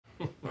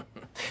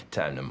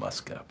Time to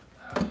musk up.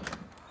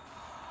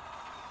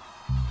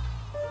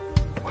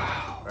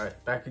 Wow. All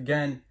right, back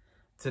again.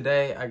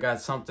 Today I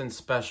got something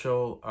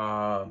special.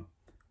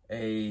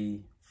 A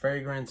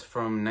fragrance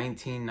from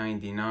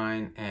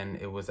 1999,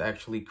 and it was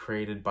actually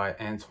created by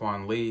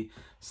Antoine Lee.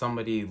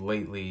 Somebody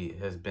lately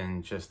has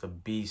been just a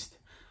beast,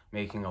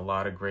 making a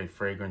lot of great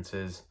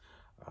fragrances.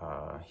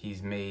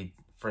 He's made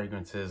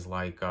fragrances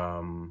like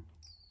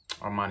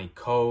Armani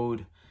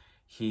Code.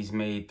 He's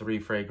made 3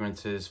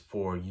 fragrances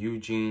for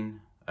Eugene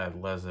at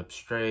Les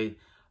Abstrait.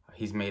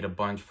 He's made a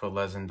bunch for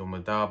Les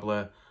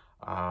Indomptables.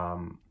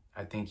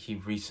 I think he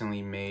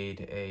recently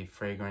made a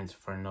fragrance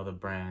for another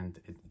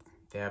brand.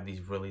 They have these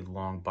really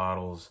long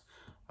bottles.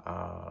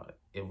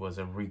 It was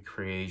a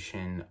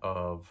recreation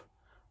of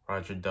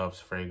Roger Dove's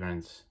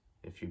fragrance,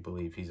 if you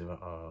believe he's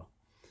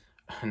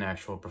an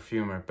actual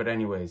perfumer. But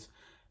anyways,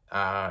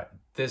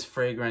 this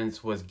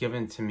fragrance was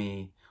given to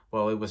me.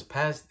 Well, it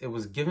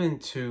was given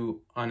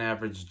to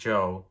Unaverage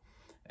Joe,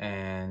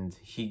 and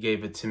he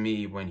gave it to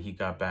me when he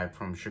got back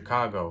from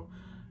Chicago.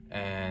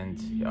 And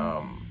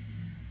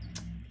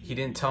he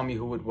didn't tell me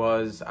who it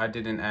was. I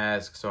didn't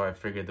ask, so I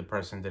figured the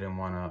person didn't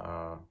want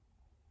to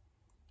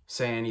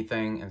say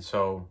anything, and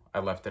so I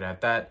left it at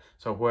that.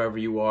 So whoever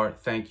you are,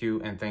 thank you,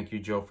 and thank you,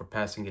 Joe, for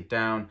passing it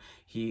down.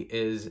 He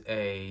is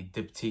a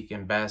Diptyque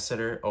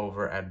ambassador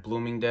over at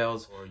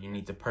Bloomingdale's, or you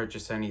need to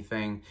purchase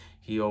anything.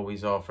 He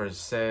always offers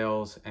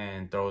sales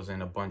and throws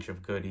in a bunch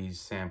of goodies,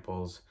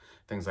 samples,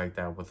 things like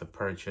that with the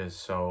purchase.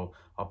 So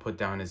I'll put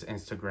down his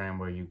Instagram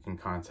where you can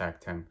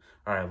contact him.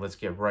 All right, let's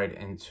get right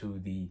into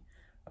the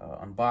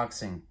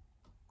unboxing.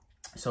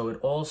 So it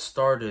all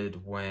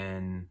started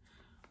when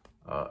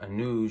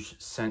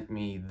Anooj sent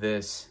me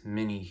this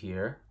mini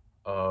here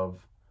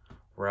of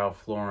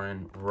Ralph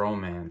Lauren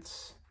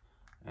Romance,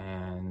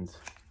 and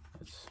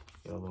let's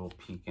get a little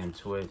peek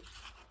into it.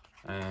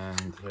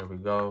 And here we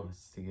go.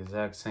 It's the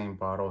exact same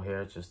bottle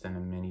here, just in a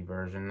mini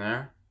version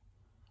there,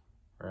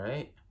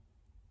 right?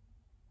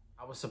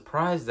 I was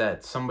surprised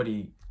that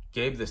somebody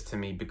gave this to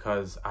me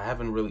because I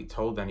haven't really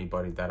told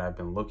anybody that I've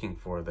been looking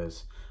for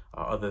this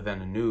other than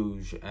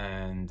Anooj,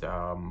 and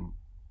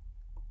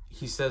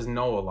he says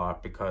no a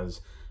lot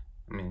because,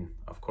 I mean,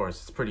 of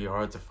course, it's pretty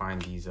hard to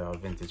find these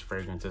vintage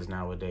fragrances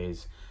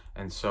nowadays.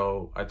 And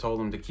so I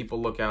told him to keep a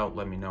lookout,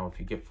 let me know if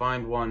you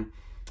find one.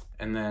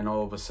 And then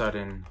all of a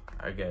sudden,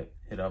 I get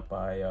hit up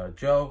by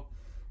Joe,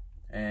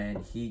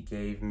 and he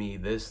gave me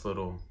this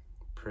little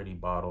pretty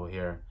bottle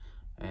here.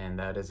 And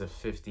that is a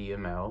 50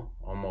 ml,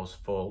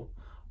 almost full,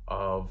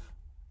 of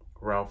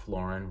Ralph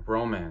Lauren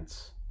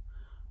Romance.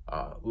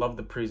 Love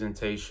the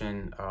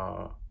presentation.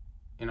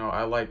 You know,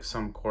 I like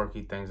some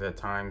quirky things at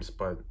times,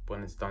 but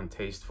when it's done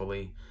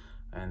tastefully,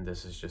 and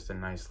this is just a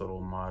nice little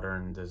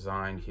modern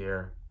design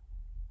here.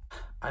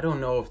 I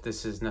don't know if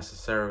this is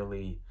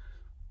necessarily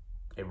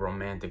a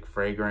romantic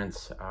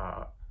fragrance.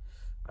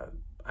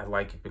 I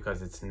like it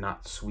because it's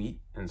not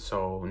sweet, and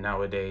so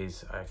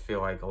nowadays I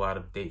feel like a lot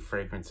of date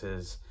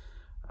fragrances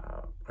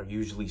are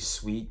usually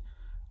sweet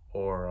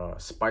or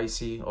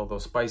spicy, although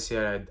spicy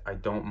I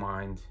don't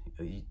mind.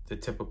 The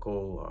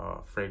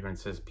typical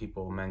fragrances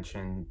people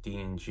mention,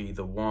 D&G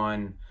The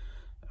One,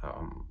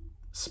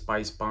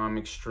 Spice Bomb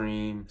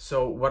Extreme.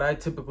 So what I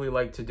typically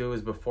like to do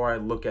is, before I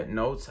look at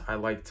notes, I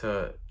like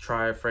to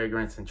try a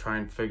fragrance and try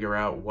and figure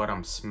out what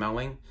I'm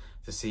smelling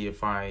to see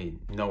if I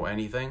know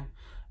anything.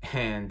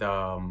 And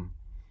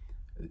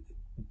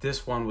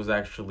this one was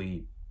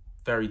actually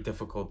very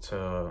difficult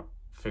to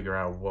figure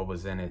out what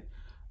was in it.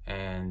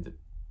 And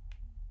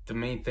the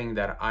main thing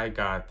that I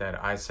got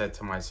that I said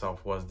to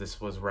myself was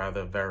this was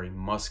rather very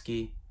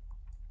musky,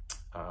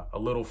 a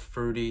little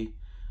fruity,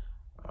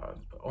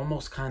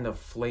 almost kind of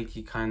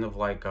flaky, kind of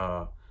like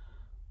a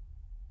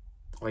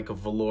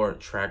velour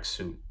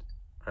tracksuit,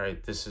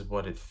 right? This is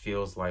what it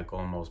feels like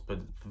almost, but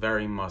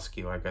very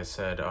musky, like I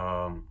said.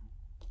 A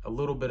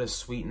little bit of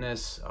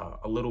sweetness,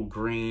 a little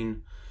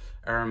green,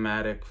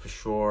 aromatic for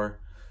sure,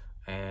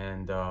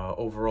 and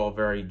overall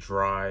very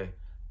dry,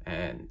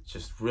 and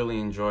just really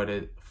enjoyed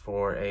it.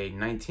 For a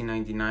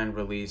 1999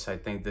 release, I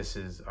think this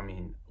is, I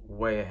mean,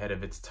 way ahead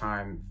of its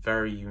time,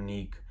 very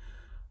unique.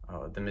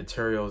 The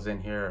materials in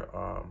here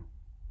are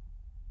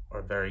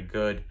very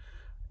good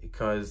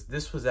because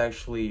this was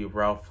actually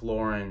Ralph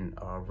Lauren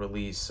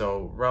release.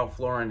 So Ralph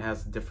Lauren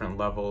has different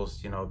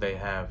levels. You know, they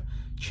have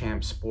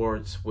Champ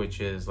Sports,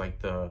 which is like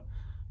the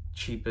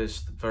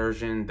cheapest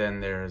version.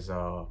 Then there's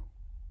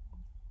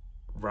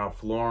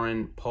Ralph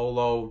Lauren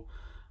Polo.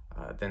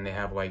 Then they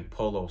have like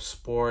Polo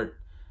Sport.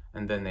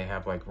 And then they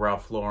have like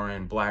Ralph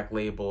Lauren Black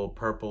Label,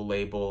 Purple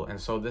Label.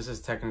 And so this is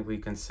technically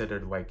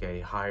considered like a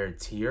higher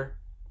tier,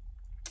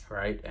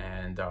 right?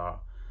 And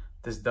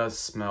this does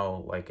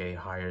smell like a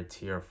higher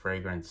tier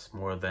fragrance,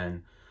 more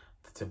than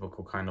the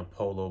typical kind of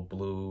Polo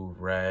Blue,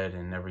 Red,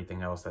 and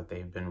everything else that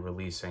they've been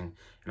releasing.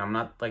 And I'm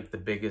not like the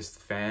biggest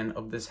fan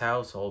of this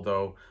house,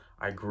 although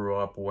I grew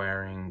up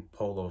wearing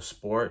Polo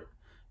Sport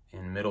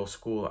in middle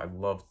school. I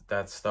loved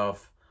that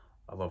stuff.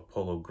 I love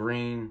Polo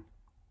Green.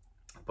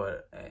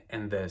 But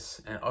and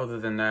other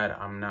than that,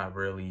 I'm not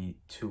really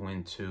too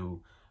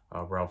into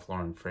Ralph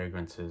Lauren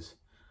fragrances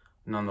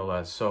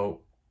nonetheless.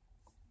 So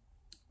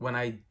when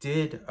I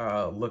did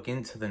look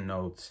into the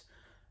notes,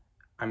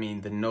 I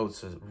mean, the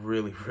notes are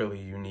really, really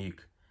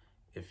unique.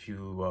 If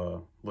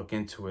you look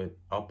into it,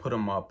 I'll put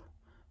them up.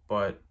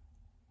 But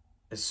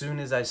as soon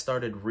as I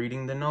started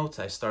reading the notes,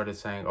 I started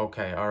saying,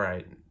 okay, all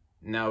right,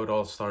 now it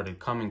all started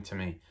coming to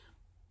me.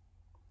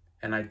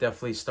 And I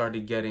definitely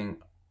started getting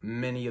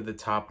many of the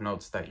top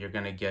notes that you're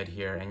going to get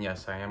here. And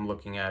yes, I am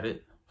looking at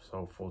it,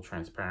 so full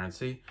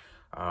transparency.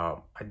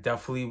 I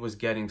definitely was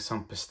getting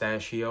some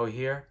pistachio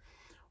here,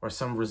 or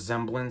some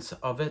resemblance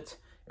of it.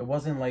 It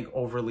wasn't like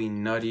overly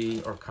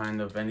nutty or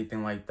kind of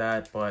anything like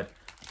that, but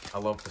I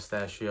love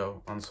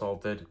pistachio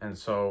unsalted, and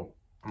so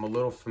I'm a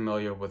little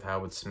familiar with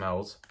how it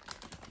smells,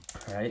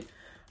 right?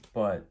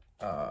 But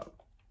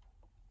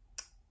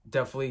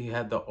definitely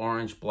had the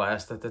orange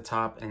blast at the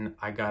top, and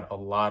I got a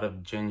lot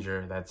of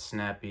ginger, that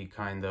snappy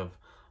kind of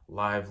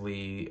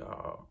lively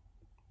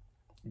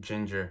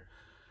ginger,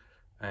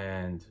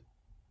 and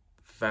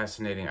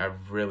fascinating. I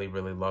really,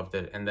 really loved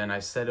it. And then I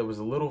said it was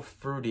a little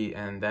fruity,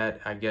 and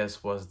that, I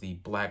guess, was the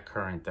black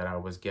currant that I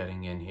was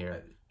getting in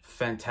here.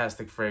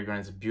 Fantastic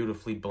fragrance,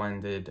 beautifully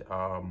blended.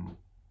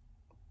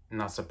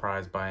 Not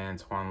surprised by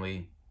Antoine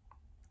Lee.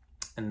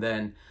 And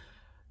then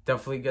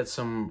definitely get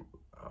some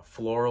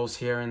florals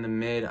here in the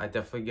mid. I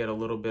definitely get a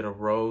little bit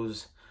of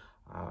rose.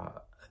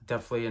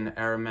 Definitely an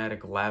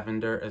aromatic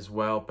lavender as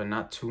well, but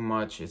not too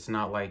much. It's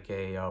not like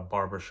a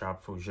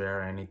barbershop fougere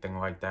or anything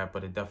like that,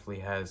 but it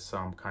definitely has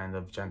some kind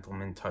of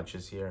gentleman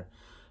touches here.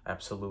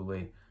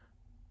 Absolutely.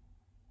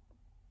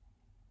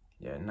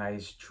 Yeah,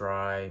 nice,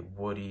 dry,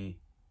 woody,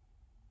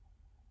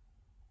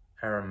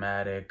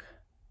 aromatic,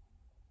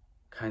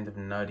 kind of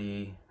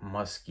nutty,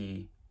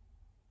 musky.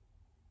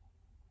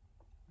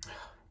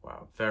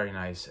 Wow, very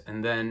nice.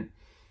 And then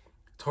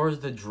towards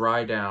the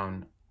dry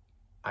down,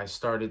 I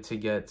started to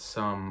get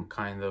some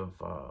kind of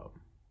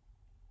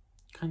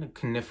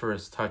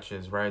coniferous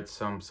touches, right?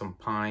 Some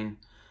pine,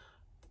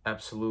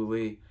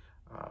 absolutely.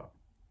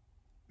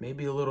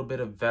 Maybe a little bit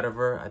of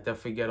vetiver. I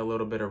definitely get a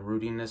little bit of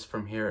rootiness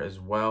from here as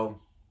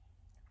well.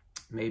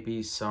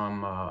 Maybe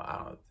some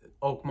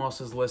oak moss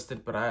is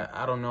listed, but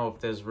I don't know if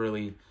there's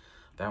really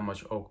that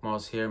much oak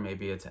moss here.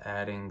 Maybe it's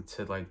adding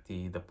to like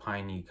the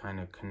piney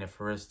kind of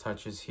coniferous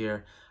touches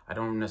here. I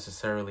don't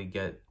necessarily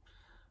get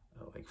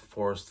like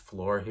forest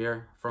floor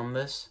here from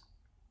this,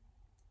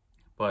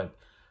 but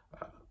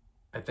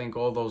I think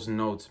all those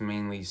notes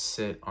mainly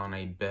sit on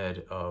a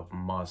bed of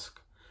musk.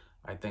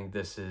 I think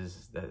this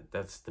is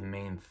that's the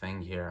main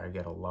thing here. I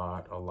get a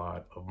lot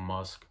of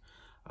musk.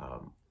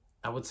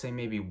 I would say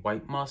maybe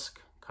white musk,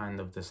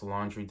 kind of this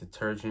laundry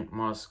detergent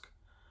musk.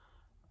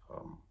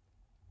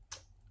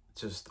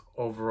 Just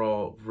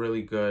overall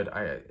really good.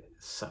 It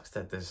sucks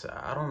that this,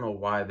 I don't know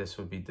why this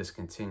would be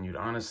discontinued.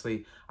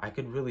 Honestly, I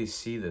could really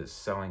see this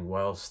selling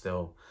well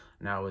still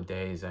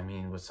nowadays. I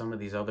mean, with some of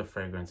these other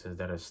fragrances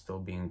that are still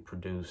being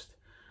produced,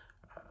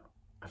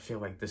 I feel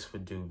like this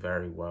would do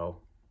very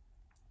well.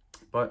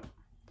 But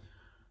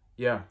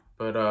yeah,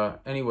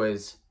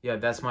 anyways, yeah,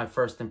 that's my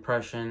first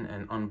impression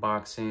and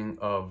unboxing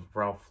of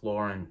Ralph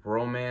Lauren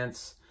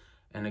Romance.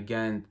 And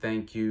again,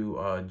 thank you,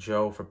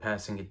 Joe, for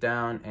passing it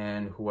down,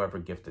 and whoever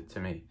gifted to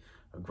me.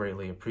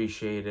 Greatly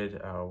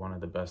appreciated. One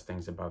of the best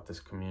things about this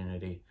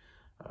community.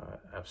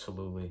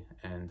 Absolutely.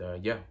 And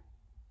yeah,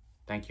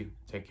 thank you.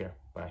 Take care.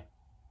 Bye.